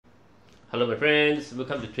Hello my friends,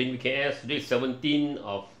 welcome to Trading KS. Today is 17th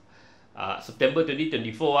of September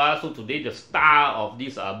 2024. So today the star of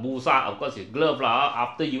this BURSA, of course, is glove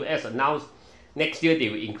after US announced next year they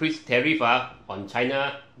will increase tariff on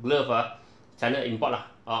China glove, China import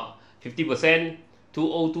 50%,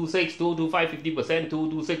 2026, 2025, 50%,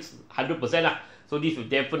 2026, 100%. So this will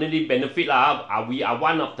definitely benefit. We are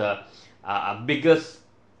one of the biggest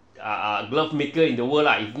glove maker in the world.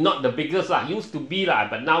 If not the biggest, used to be,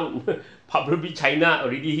 but now probably China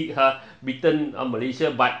already beaten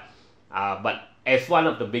Malaysia, but as one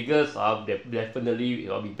of the biggest, definitely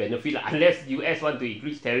will be benefit unless US want to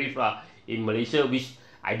increase tariff in Malaysia, which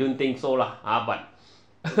I don't think so but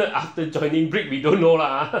after joining BRIC we don't know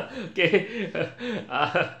okay.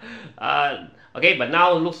 Okay, but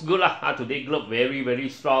now looks good today glove very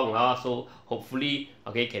strong so hopefully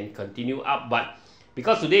can continue up. But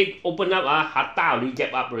because today open up, Hatta already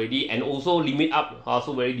gap up already, and also limit up,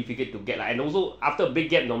 also very difficult to get. And also after a big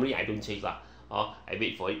gap, normally I don't chase. I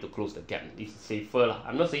wait for it to close the gap. This is safer.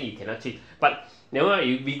 I'm not saying you cannot chase, but never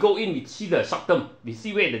mind, we go in, we see the short term, we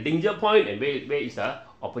see where the danger point and where is the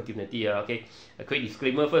opportunity. Okay, a quick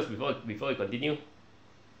disclaimer first before we continue.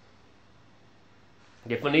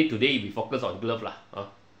 Definitely today we focus on glove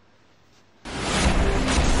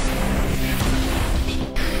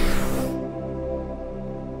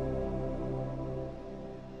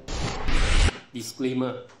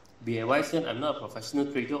Disclaimer: be advised that I'm not a professional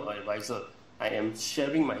trader or advisor. I am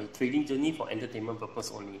sharing my trading journey for entertainment purpose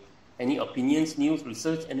only. Any opinions, news,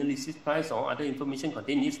 research, analysis, price, or other information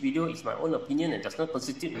contained in this video is my own opinion and does not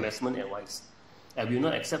constitute investment advice. I will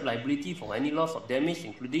not accept liability for any loss or damage,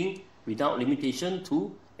 including without limitation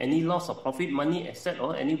to any loss of profit, money, asset,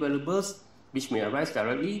 or any valuables which may arise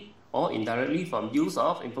directly or indirectly from use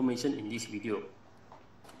of information in this video.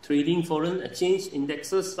 Trading foreign exchange,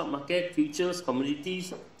 indexes, stock market, futures,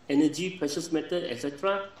 commodities, energy, precious metal,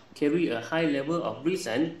 etc. carry a high level of risk,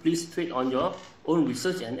 and please trade on your own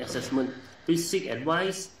research and assessment. Please seek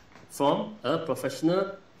advice from a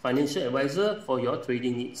professional financial advisor for your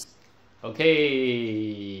trading needs.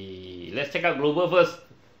 Okay, let's check out global first.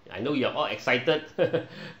 I know you're all excited,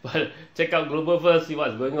 but check out global first, see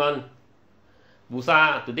what's going on.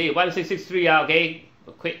 BURSA today 1663, okay.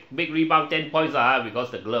 A quick big rebound, 10 points because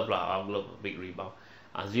the glove glove big rebound,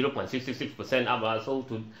 0.666% up so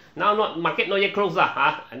to now market not yet closed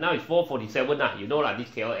and now it's 447 you know this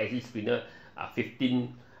KLSE screener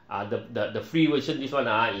 15 the free version, this one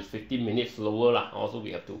is 15 minutes slower also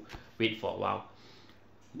we have to wait for a while.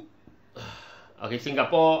 Okay,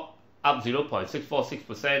 Singapore up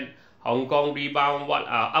 0.646%, Hong Kong rebound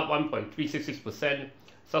up 1.366%.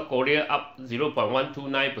 South Korea up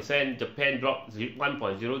 0.129%, Japan dropped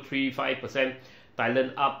 1.035%,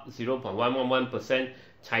 Thailand up 0.111%,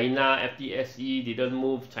 China FTSE didn't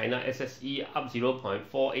move, China SSE up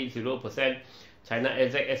 0.480%, China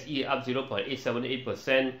NZSE up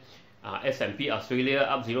 0.878%, S&P Australia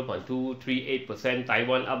up 0.238%,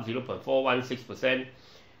 Taiwan up 0.416%,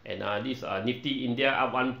 and this Nifty India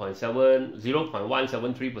up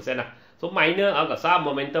 0.173%. So minor, got some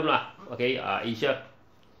momentum okay, Asia.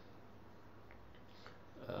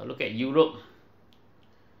 Look at Europe.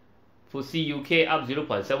 FTSE UK up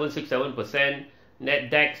 0.767%.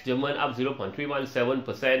 NetDAX German up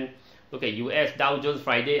 0.317%. Look at US Dow Jones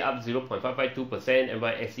Friday up 0.552%.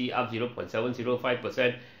 NYSE up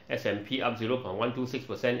 0.705%. S&P up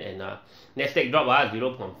 0.126%. And Nasdaq drop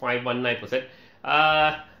 0.519%.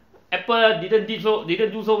 Apple didn't do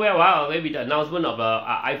so well with the announcement of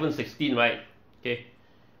iPhone 16, right? Okay.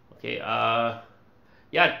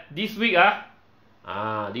 Yeah, this week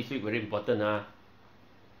this week very important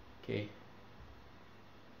okay.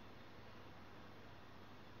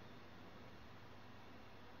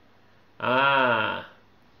 Not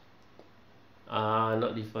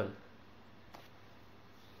this one.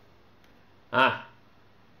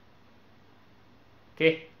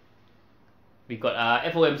 Okay, we got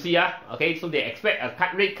FOMC okay, so they expect a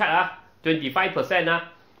rate cut 25%.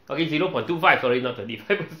 Okay, 0.25, sorry, not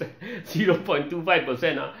 25%,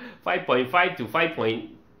 0.25%, 5.5 to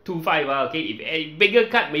 5.25. Okay, if a bigger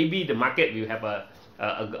cut, maybe the market will have a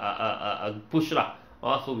push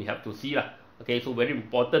so we have to see Okay, so very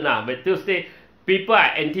important But Thursday, people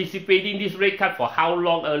are anticipating this rate cut for how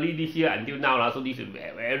long? Early this year until now so this is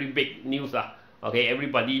very big news Okay,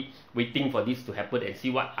 everybody waiting for this to happen and see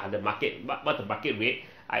what the market rate.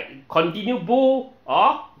 I continue bull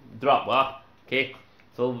or drop okay.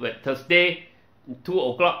 So Thursday 2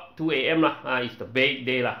 o'clock 2 a.m. is the big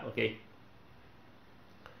day okay.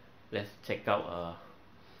 Let's check out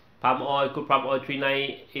palm oil, crude palm oil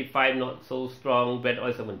 3985, not so strong. Brent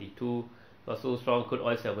oil 72, Not so strong. Crude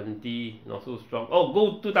oil 70, not so strong. Oh,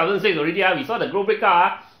 gold 2006 already. We saw the growth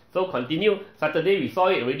breakout. So continue. Saturday we saw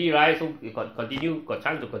it already, right? So it continue, got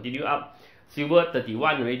chance to continue up. Silver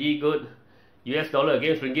 31 already, good. US dollar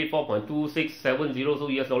against ringgit 4.2670. So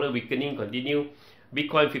US dollar weakening, continue.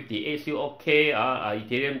 Bitcoin 58 still okay.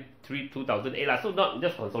 Ethereum 2008 so not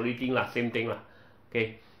just consolidating same thing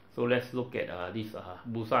Okay, so let's look at this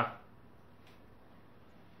BURSA.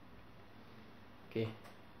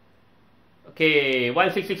 Okay,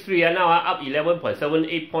 1663 now up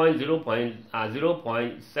 11.78 points,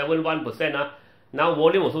 0.71%. Now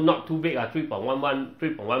volume also not too big,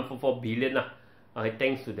 3.144 billion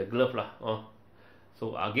thanks to the glove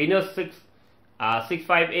So gainers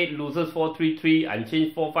 658, losers 433,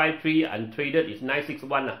 unchanged 453, untraded is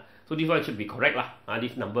 961 So this one should be correct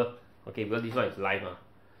this number. Okay, because this one is live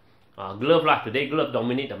glove today glove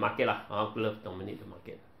dominate the market glove dominate the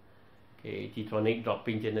market. Okay, T-Tronic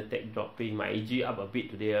dropping, Genetech dropping, my AG up a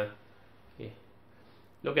bit today. Okay,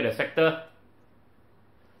 look at the sector.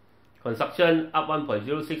 Construction up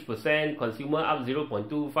 1.06%, consumer up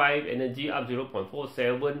 0.25%, energy up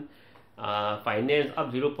 0.47%, finance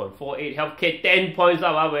up 0.48%, healthcare 10 points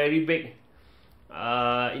up, very big.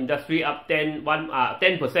 Industry up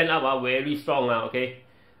 10% up, very strong okay.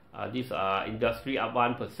 This industry up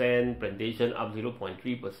 1%, plantation up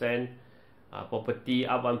 0.3%. Property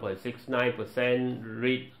up 1.69%,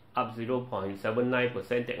 rate up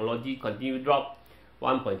 0.79%, technology continue drop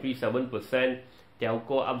 1.37%,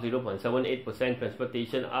 telco up 0.78%,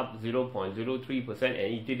 transportation up 0.03%,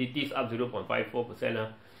 and utilities up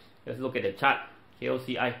 0.54%. Let's look at the chart.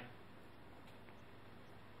 KLCI.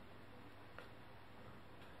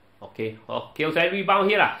 Okay, KLCI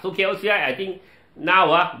rebound here So KLCI, I think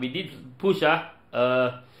now we did push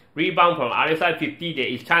rebound from RSI 50, there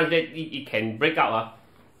is chance that it can break out.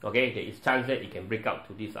 Okay, there is chance that it can break out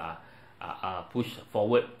to this push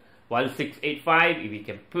forward 1685. If it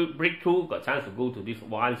can break through, got chance to go to this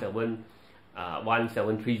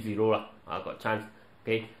 1730 got chance.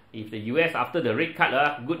 Okay, if the US after the rate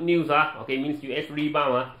cut good news okay, means US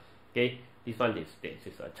rebound okay, this one there's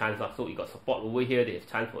a chance so it got support over here, there's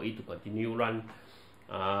chance for it to continue run.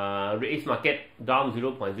 Rates market down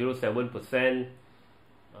 0.07%.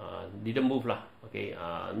 Didn't move okay.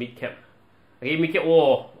 Mid cap, okay, mid cap,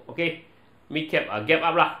 okay, mid cap gap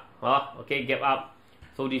up okay, gap up.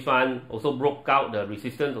 So this one also broke out the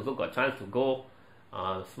resistance, also got chance to go.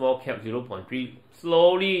 Small cap 0.3,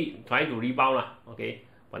 slowly trying to rebound okay,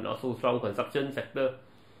 but not so strong. Construction sector,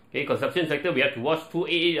 okay, construction sector we have to watch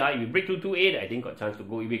 288 if we break through 288, I think got chance to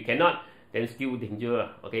go. If we cannot, then still danger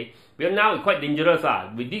okay. Because now it's quite dangerous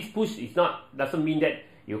with this push. It's not, doesn't mean that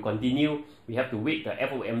you continue. We have to wait the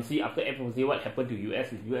FOMC. After FOMC, what happened to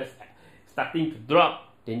US? If US starting to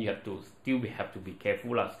drop, then you have to have to be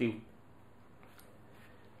careful still.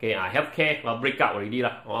 Okay, healthcare breakout already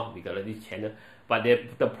we got this channel. But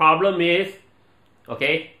the problem is,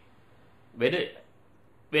 okay, whether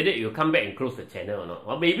you come back and close the channel or not.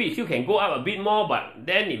 Well, maybe it still can go up a bit more, but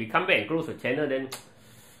then if we come back and close the channel, then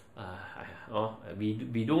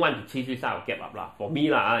we don't want to chase this out gap up For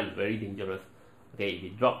me it's very dangerous. Okay, if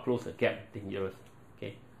it drop close the gap, dangerous.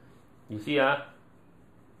 Okay, you see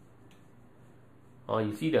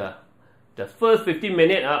you see the first 15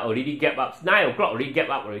 minutes already gap up. 9 o'clock already gap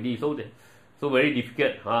up already. So very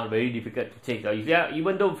difficult to chase. You see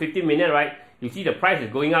even though 15 minutes right, you see the price is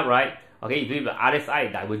going up right. Okay, you see the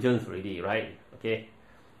RSI divergence already right. Okay,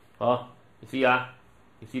 you see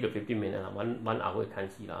you see the 15 minutes 1 hour you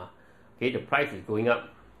can't see Okay, the price is going up.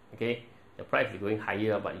 Okay, the price is going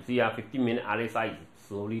higher, but you see 15-minute RSI is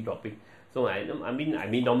slowly dropping. So I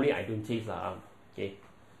mean normally I don't chase okay.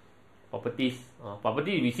 Properties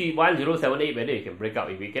we see 1078, whether you can break out.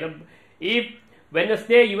 If we cannot, if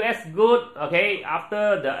Wednesday US good, okay,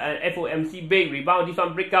 after the FOMC big rebound, this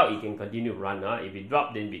one break out, it can continue to run. If it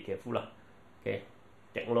drop, then be careful Okay,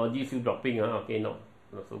 technology still dropping okay, not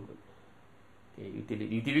so good. Okay,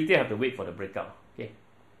 utility have to wait for the breakout. Okay,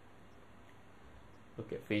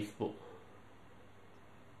 look at Facebook.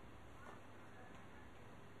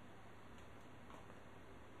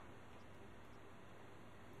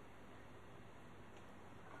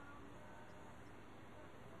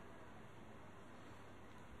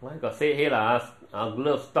 I got say here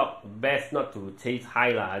glove stock best not to chase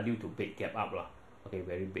high due to big gap up Okay,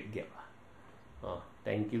 very big gap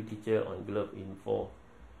thank you teacher on glove info.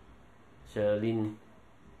 Sherlyn,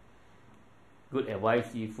 good advice.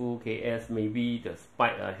 Yifu KS, maybe the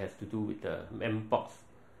spike has to do with the Mpox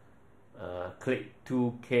click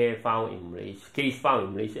 2K found in Malaysia. Case found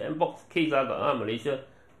in Malaysia. Mpox case got Malaysia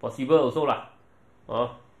possible also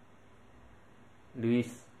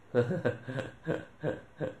Luis,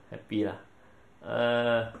 Happy lah.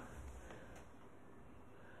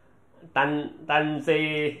 Tan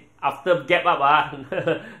say after gap up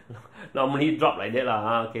normally drop like that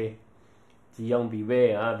lah. Okay. Jiyong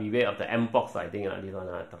beware beware of the mpox. I think this one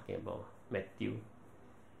talking about Matthew.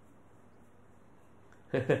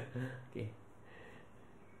 Okay.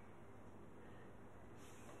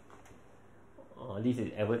 Oh, this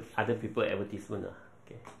is other people advertisement.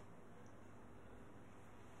 Okay.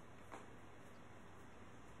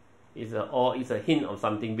 It's a hint of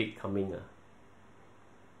something big coming.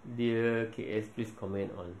 Dear KS, please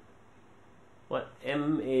comment on what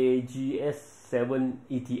MAGS 7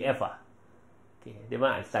 ETF. Okay, that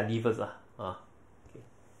one I study first. Okay.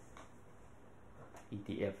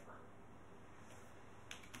 ETF.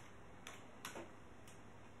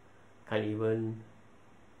 Can't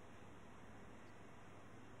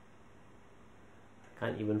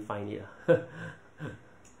even find it.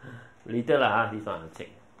 Later lah, this one I'll check.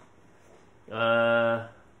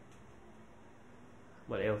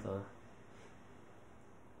 What else?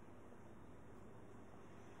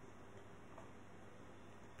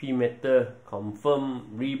 PMETAL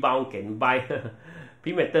confirm rebound can buy.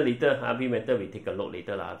 PMETAL later. PMETAL we take a look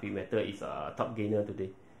later lah. PMETAL is a top gainer today.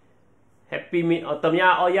 Happy Mid Autumn.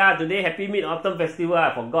 Oh yeah, today Happy Mid Autumn Festival.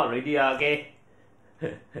 I forgot already. Okay.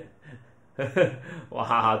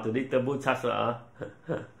 Wow, today turbo charge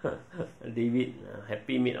David,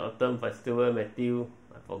 Happy Mid Autumn Festival. Matthew,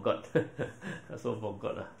 I forgot. I also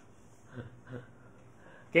forgot.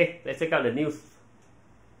 Okay, let's check out the news.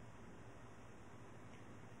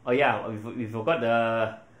 Oh yeah, we forgot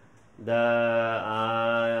the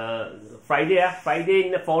Friday.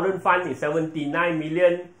 Friday foreign fund is 79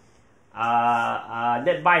 million.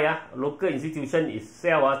 Net buy. Local institution is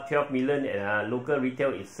sell 12 million, and local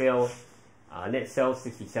retail is sell. Net sell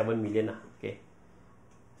 67 million. Okay.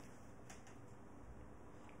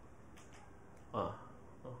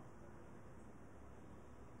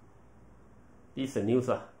 This is the news.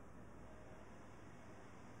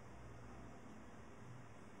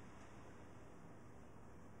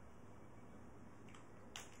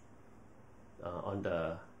 On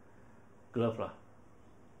the glove.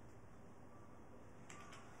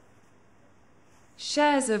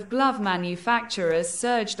 Shares of glove manufacturers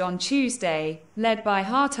surged on Tuesday, led by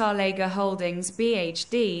Hartalega Holdings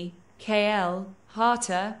BHD, KL,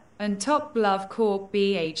 Harta, and Top Glove Corp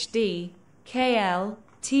BHD, KL,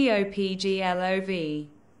 TOPGLOV.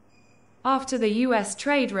 After the U.S.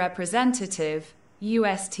 Trade Representative,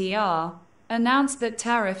 USTR, announced that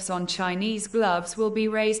tariffs on Chinese gloves will be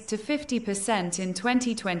raised to 50% in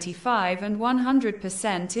 2025 and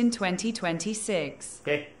 100% in 2026.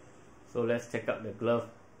 Okay. So let's check out the glove.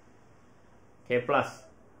 K plus.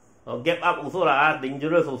 Gap up also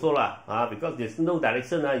dangerous also because there's no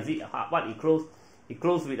direction. You see what it closed? It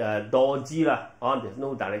closed with a dodgy there's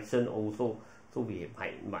no direction also. So we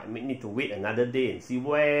might need to wait another day and see who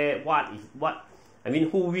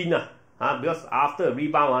win because after a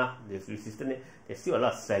rebound there's resistance. There's still a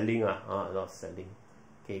lot of selling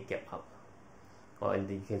Okay, gap up. And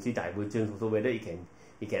you can see divergence also, whether it can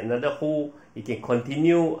another hold, it can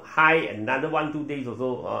continue high another 1-2 days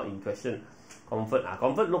also in question.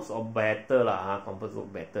 Comfort looks better Comfort looks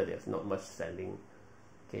better. There's not much selling.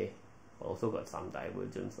 Okay, also got some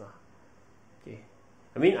divergence Okay,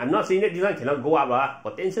 I mean, I'm not saying that this one cannot go up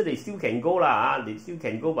potential they still can go they still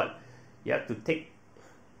can go, but you have to take.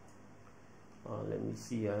 Let me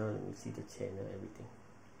see the channel, everything.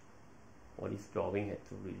 All this drawing had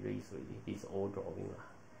to be raised already. This all drawing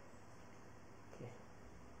Okay.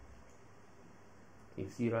 You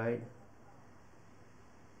see, right?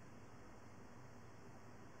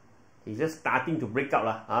 It's just starting to break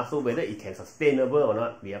out so whether it can sustainable or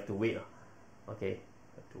not, we have to wait Okay,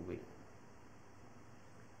 have to wait.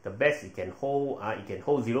 The best it can hold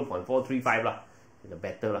 0.435 the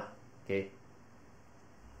better Okay.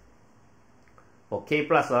 For K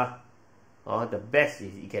plus the best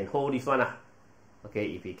is it can hold this one Okay,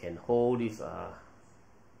 if it can hold this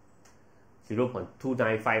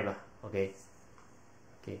 0.295 Okay.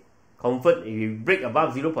 Comfort, if you break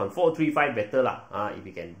above 0.435 better if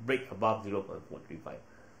you can break above 0.435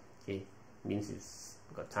 Okay, means it's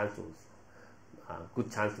got chance to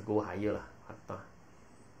good chance to go higher Hatta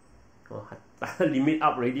limit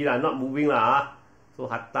up already not moving so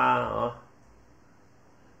Hatta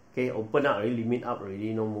okay, open up already, limit up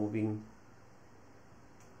already, no moving.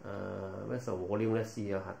 Where's the volume? Let's see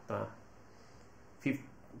Hatta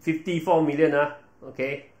 54 million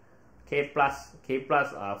okay. K plus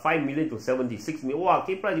 5 million to 76 million. Wow,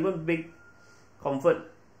 K plus even big.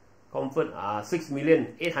 Comfort Comfort 6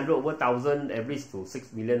 million, 800 over 1000, average to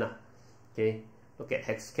 6 million. Okay, look at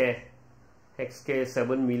Hexcare. Hexcare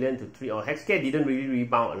 7 million to 3. Hexcare didn't really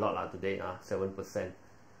rebound a lot today. 7%.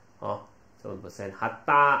 7%.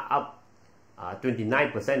 Hatta up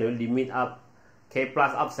 29%. Limit up. K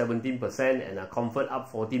Plus up 17%, and Comfort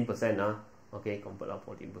up 14%. Okay, Comfort up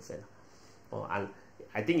 14%. And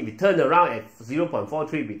I think if you turn around at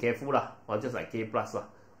 0.43, be careful or just like K Plus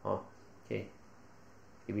okay.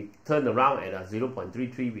 If we turn around at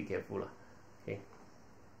 0.33, be careful okay.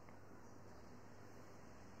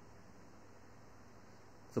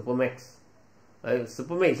 Supermax.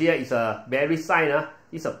 Supermax here is a bearish sign.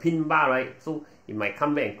 It's a pin bar, right? So it might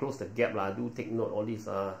come back and close the gap. Do take note all this.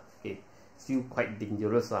 Okay. Still quite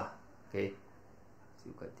dangerous. Okay.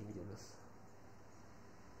 Still quite dangerous.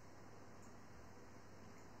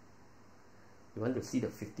 You want to see the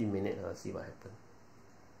 15-minute, see what happens.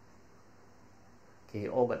 Okay,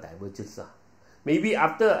 all got divergence. Maybe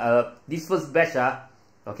after this first batch,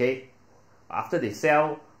 okay, after they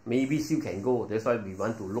sell, maybe still can go. That's why we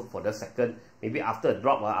want to look for the second. Maybe after a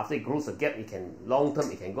drop, after it grows a gap, it can long term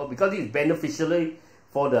it can go, because it is beneficially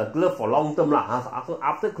for the glove for long term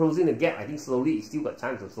After closing the gap, I think slowly it still got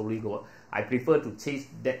chance to slowly go. I prefer to chase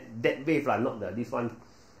that wave not this one,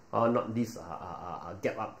 not this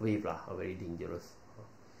gap up wave very dangerous.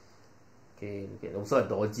 Okay, also a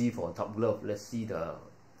dodgy for top glove. Let's see the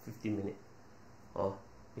 15-minute. You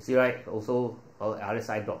see, right? Also,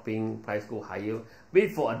 RSI dropping, price go higher.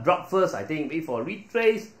 Wait for a drop first, I think. Wait for a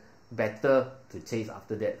retrace. Better to chase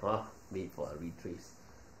after that. Wait for a retrace.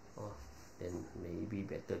 Then maybe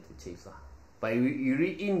better to chase. But you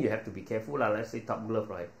read in, you have to be careful. Let's say top glove,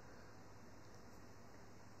 right?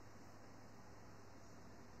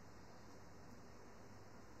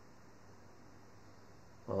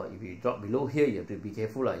 If you drop below here, you have to be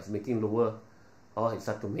careful. It's making lower. It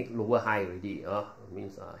starts to make lower high already. It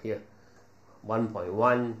means here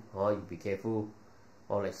 1.1. You be careful.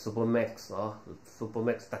 Like Supermax.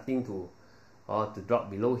 Supermax starting to drop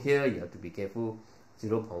below here. You have to be careful.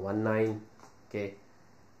 0.19. Okay.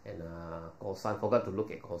 And Corsan, forgot to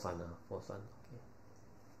look at Corsan.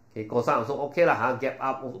 Okay, Corsan also okay gap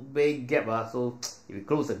up, big gap. So if you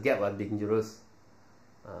close the gap, dangerous.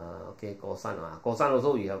 Okay, Corsan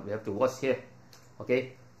also we have to watch here.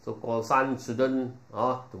 Okay, so Corsan shouldn't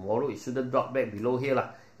tomorrow it shouldn't drop back below here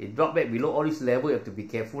It drop back below all this level, you have to be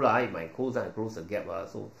careful It might close and close the gap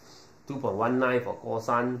So 2.19 for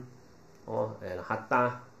Corsan. And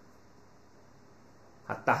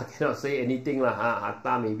Hatta cannot say anything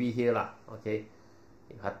Hatta maybe here Okay,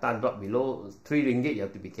 if Hatta drop below 3 ringgit, you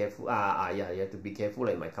have to be careful. Yeah, you have to be careful.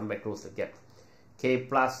 It might come back close the gap. K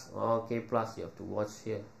plus, K plus, you have to watch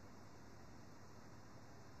here.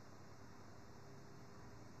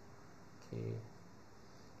 Okay,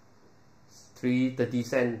 3.30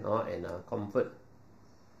 cents, and Comfort.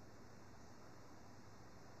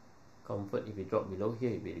 Comfort, if you drop below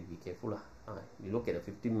here, you better be careful You look at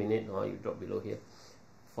the 15-minute, you drop below here,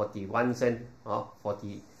 41 cents,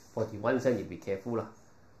 41 cents, you be careful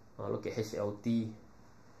Look at HLT.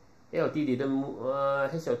 HLT didn't move.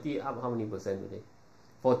 HLT up how many percent today?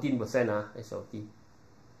 14% HLT.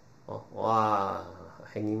 Wow,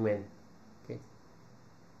 hanging man. Okay.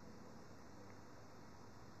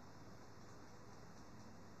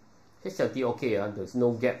 HLT okay, there's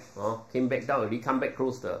no gap. Came back down, already come back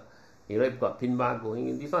close the. Here I've got pin bar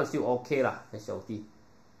going. This one still okay HLT.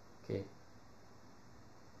 Okay.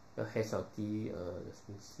 HLT. Let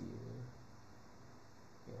me see.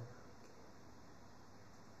 Yeah.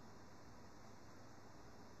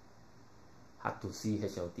 Hard to see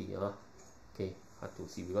HLT, okay, hard to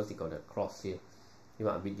see because it got a cross here. It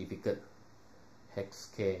might be difficult.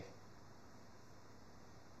 Hexcare.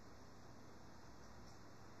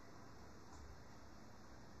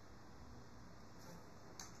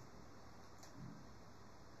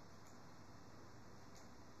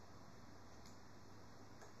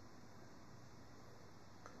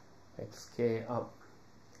 Hexcare up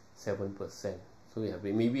 7%. So yeah,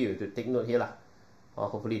 maybe you have to take note here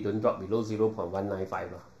hopefully it don't drop below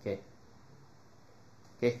 0.195 okay.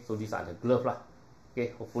 Okay, so these are the glove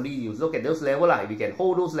Okay, hopefully you look at those level if you can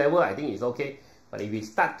hold those level, I think it's okay. But if we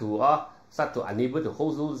start to unable to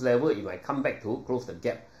hold those level, it might come back to close the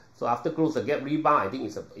gap. So after close the gap rebound, I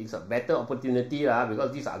think it's a better opportunity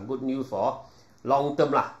because these are good news for long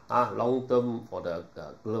term long term for the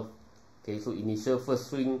glove. Okay, so initial first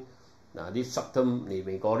swing, this short term they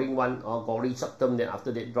may goring one or goring short term, then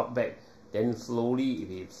after that drop back. Then slowly, if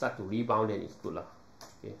it start to rebound, then it's good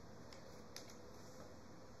Okay.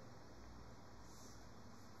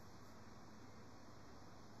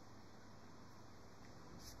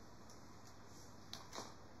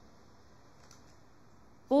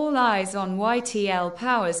 All eyes on YTL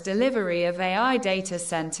Power's delivery of AI data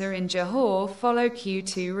center in Johor follow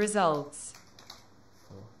Q2 results.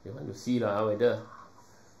 You want to see whether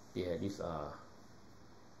they had this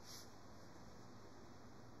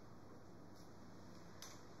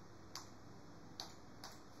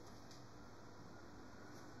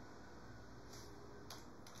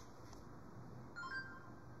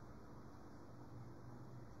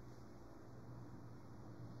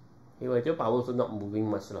YTL Power also not moving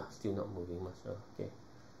much lah, still not moving much. Okay,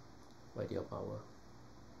 YTL Power.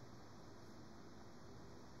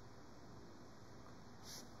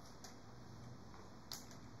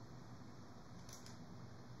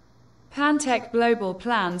 PANTECH Global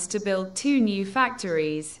plans to build 2 new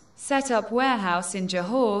factories, set up warehouse in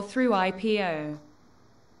Johor through IPO.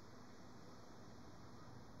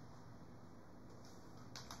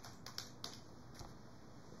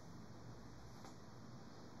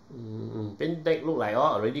 PANTECH look like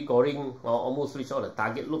already going almost reached all the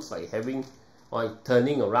target. Looks like having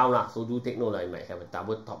turning around lah. So do take note it might have a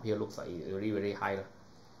double top here. Looks like it's very very high lah.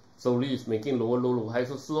 Slowly it's making lower low low high.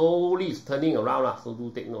 So slowly it's turning around lah. So do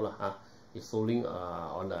take note lah. It's slowly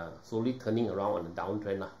slowly turning around on the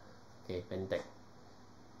downtrend lah. Okay, PANTECH.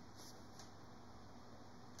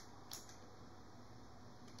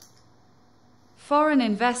 Foreign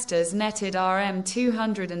investors netted RM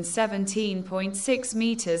 217.6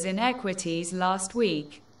 meters in equities last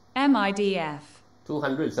week. MIDF.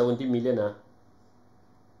 270 million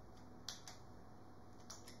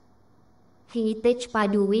Heritage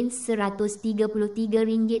Padu wins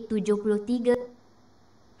RM133.73.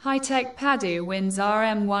 High-Tech Padu wins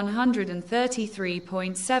RM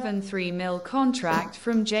 133.73 mil contract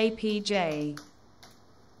from JPJ.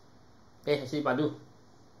 Okay, see Padu.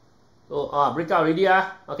 So breakout already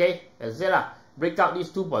okay, as I said breakout this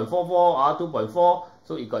 2.44 or 2.4,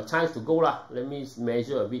 so it got chance to go lah. Let me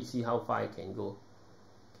measure a bit, see how far it can go.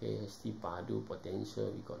 Okay, see Padu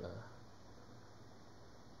potential we got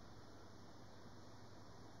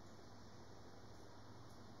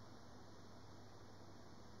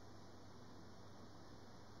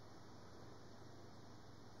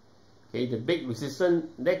Okay, the big resistance,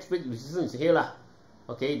 next big resistance is here lah.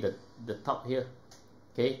 Okay, the top here.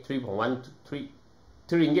 Okay, 3.13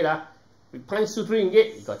 ringgit we punch to 3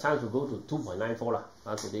 ringgit, it got chance to go to 2.94 lah.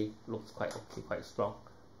 Today looks quite okay, quite strong.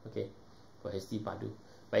 Okay, for ST Padu.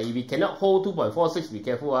 But if we cannot hold 2.46, be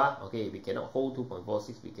careful Okay, if we cannot hold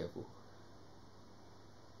 2.46, be careful.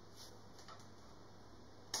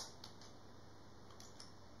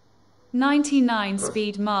 $99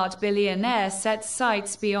 Speed Mart billionaire sets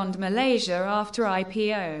sights beyond Malaysia after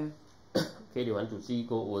IPO. Okay, they want to see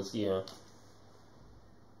go overseas.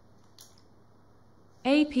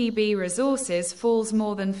 APB Resources falls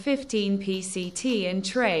more than 15 PCT in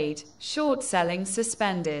trade, short selling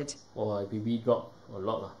suspended. APB dropped a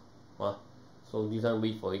lot lah. So this one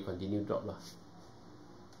wait for it continue drop lah.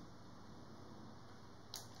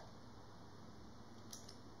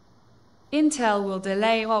 Intel will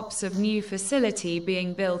delay ops of new facility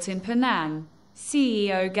being built in Penang,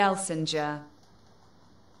 CEO Gelsinger.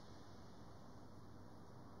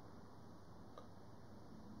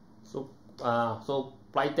 So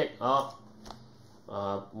PLYTEC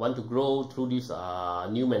want to grow through this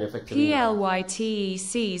new manufacturing.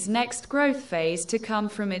 PLYTEC's next growth phase to come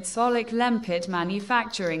from its Olik Lempit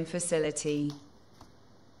manufacturing facility.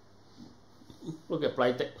 Look at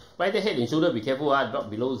PLYTEC. PLYTEC head and shoulder, be careful, drop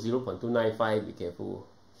below 0.295, be careful.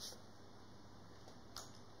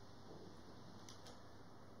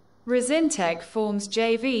 RESINTC forms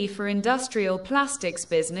JV for industrial plastics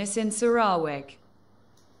business in Sarawak.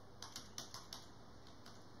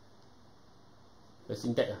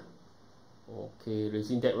 RESINTC okay,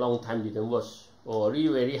 RESINTC long time didn't watch. Really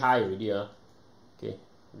very high already okay,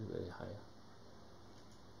 really very high.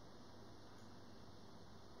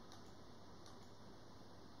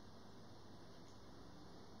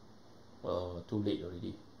 Too late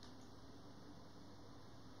already.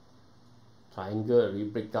 Triangle already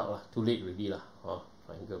break out lah. Too late already lah.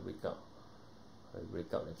 Triangle break out.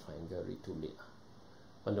 Break out the triangle already too late.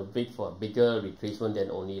 Want to wait for a bigger retracement then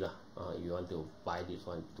only lah. If you want to buy this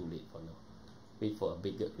one, too late for now. Wait for a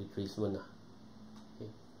bigger retracement lah. Okay.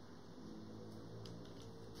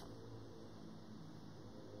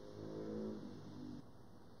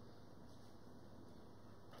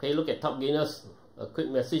 Okay, look at top gainers. A quick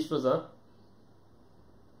message first.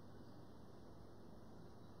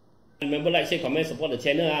 Remember, like, share, comment, support the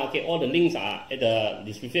channel. Okay, all the links are at the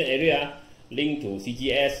description area. Link to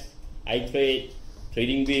CGS, iTrade,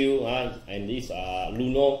 trading view and this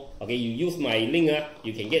Luno. Okay, you use my link,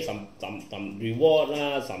 you can get some reward,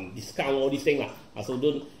 some discount, all these things. So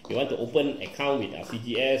don't, you want to open account with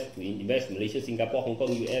CGS to invest Malaysia, Singapore, Hong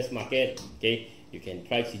Kong, US market. Okay, you can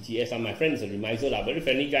try CGS. My friend is a remiser, very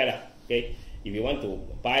friendly guy. Okay, if you want to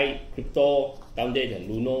buy crypto down there, the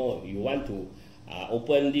Luno, you want to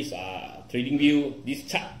open this trading view, this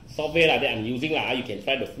chart software that I'm using, you can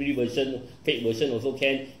try the free version, paid version also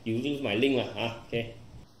can. You use my link. Okay.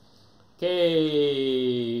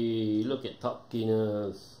 Okay, look at top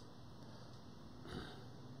gainers.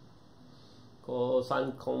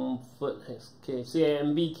 Sun Comfort, okay,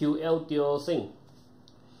 CIMB, QL, Teo Sing.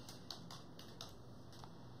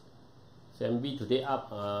 CIMB today up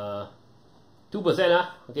 2%,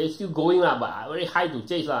 okay, still going but very high to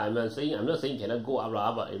chase I'm not saying cannot go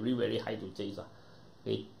up but really very high to chase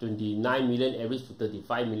okay, 29 million average to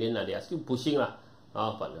 35 million they are still pushing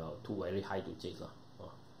but too very high to chase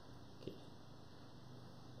okay.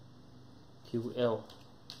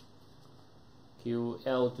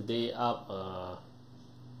 QL today up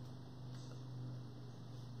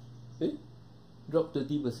dropped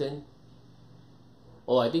 30%.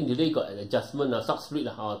 Oh, I think today got an adjustment, stock split.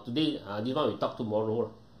 Today, this one we talk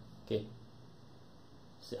tomorrow. Okay.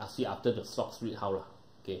 I'll see after the stock split how.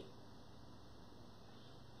 Okay.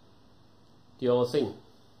 Teo Sing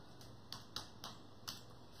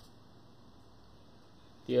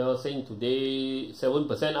today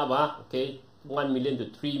 7% up. Okay. 1 million to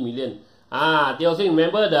 3 million. Teo Sing,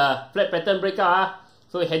 remember the flat pattern breakout.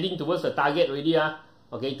 So heading towards the target already.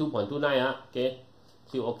 Okay, 2.29. Okay.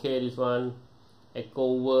 Still okay this one.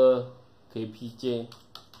 ECOWLD, KPJ.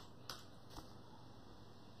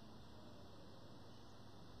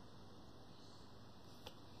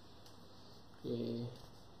 Okay.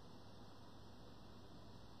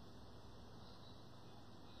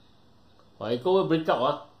 ECOWLD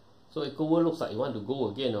breakout. So ECOWLD looks like you want to go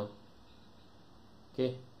again.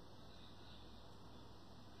 Okay.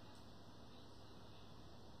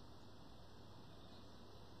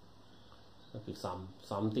 Okay,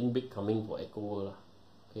 something big coming for ECOWLD.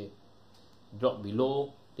 Okay, drop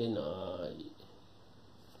below, then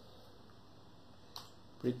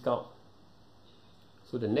breakout.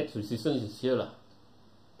 So the next resistance is here.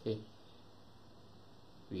 Okay,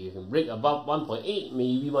 we can break above 1.8,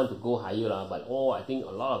 maybe want to go higher but I think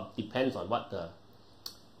a lot of depends on what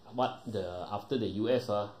the after the US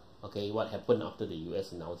okay, what happened after the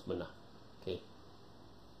US announcement okay.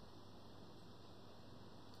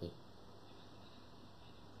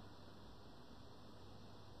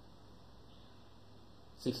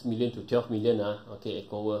 6 million to 12 million okay,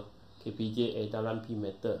 ECOWLD, KPJ, EDARAN,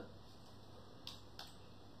 PMETAL.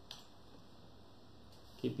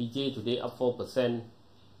 KPJ today up 4%.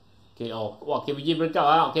 Okay, KPJ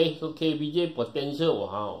breakout okay, so KPJ potential,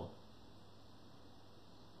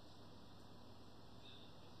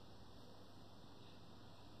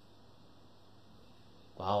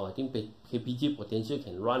 wow, I think KPJ potential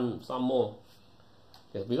can run some more.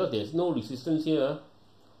 Because there's no resistance here.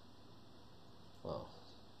 Wow.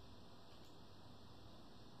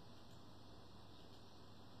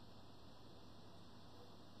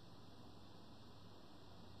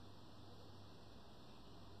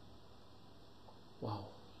 Wow.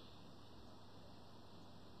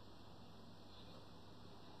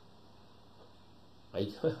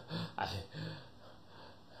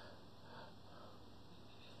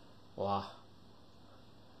 Wow.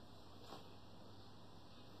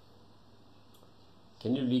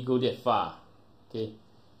 Can you really go that far? Okay,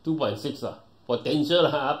 2.6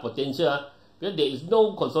 potential potential because there is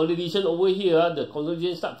no consolidation over here. The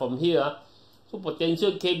consolidation start from here. So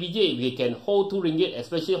potential KBJ, if we can hold 2 ringgit,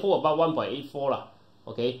 especially hold about 1.84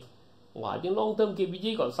 okay. Wow, I think long term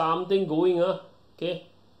KBJ got something going okay.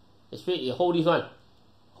 Especially hold this one.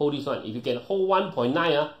 Hold this one. If you can hold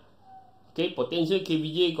 1.9 okay, potential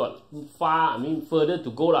KBJ got far, further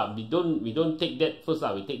to go We don't take that first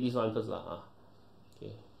we take this one first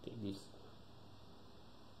okay, take this.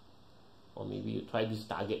 Or maybe you try this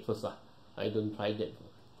target first I don't try that.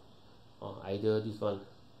 Or either this one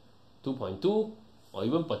 2.2 or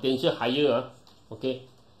even potential higher okay.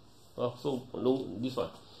 So no, this one,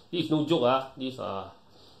 this is no joke this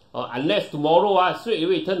unless tomorrow straight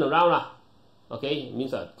away turn around okay, it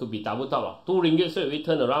means could be double top 2 ringgit straight away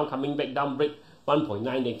turn around, coming back down, break 1.9,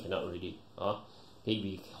 then cannot already okay,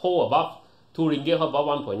 we hold above 2 ringgit, hold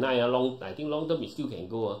above 1.9 long, I think long term it still can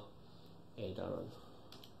go EDARAN.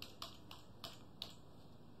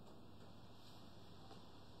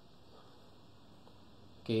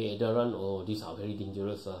 Okay, EDARAN, these are very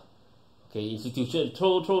dangerous okay, institution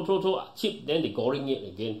throw cheap, then they goring it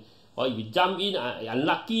again. or if you jump in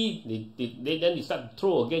unlucky, then they start to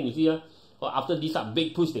throw again, you see, or after this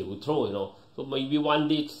big push they will throw, you know. So maybe one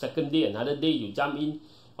day, second day, another day you jump in,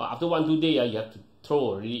 or after 1-2 days you have to throw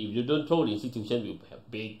already. If you don't throw, the institution will have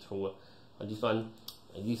big throw. This one,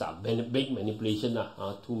 these are big manipulation,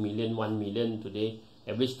 2 million, 1 million today,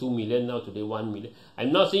 average 2 million now, today 1 million.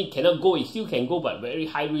 I'm not saying it cannot go, it still can go, but very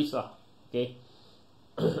high risk, okay.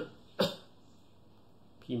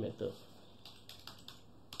 PMETAL,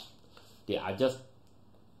 they are just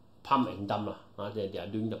pump and dump, they are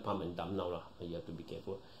doing the pump and dump now, you have to be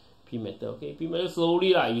careful. PMETAL, okay, PMETAL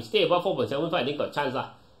slowly, you stay above 4.75, I think got chance,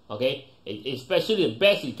 okay. Especially the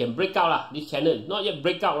best it can break out, this channel is not yet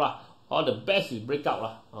break out, or the best is break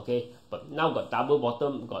out, okay. But now got double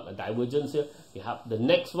bottom, got a divergence here. We have the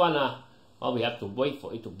next one, or we have to wait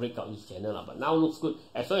for it to break out this channel, but now looks good.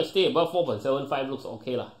 As long as stay above 4.75, looks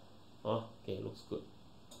okay, okay, looks good.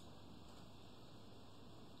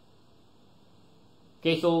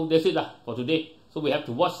 Okay, so that's it for today. So we have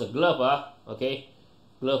to watch the glove, okay,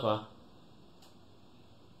 glove,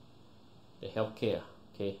 the healthcare,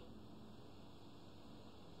 okay.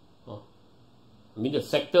 I mean the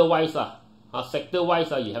sector wise, sector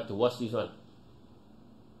wise, you have to watch this one.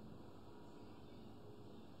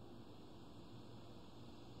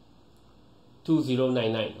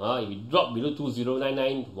 $2099. If you drop below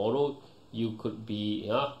 2099 tomorrow, you could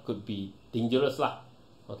be dangerous,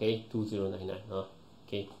 okay. 2099,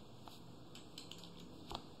 okay.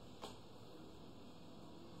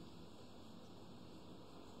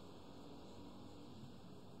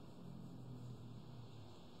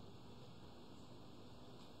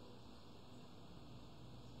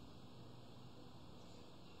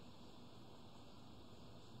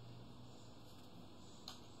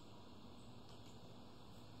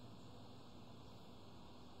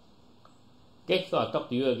 Okay, so I'll talk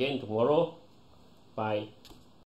to you again tomorrow. Bye.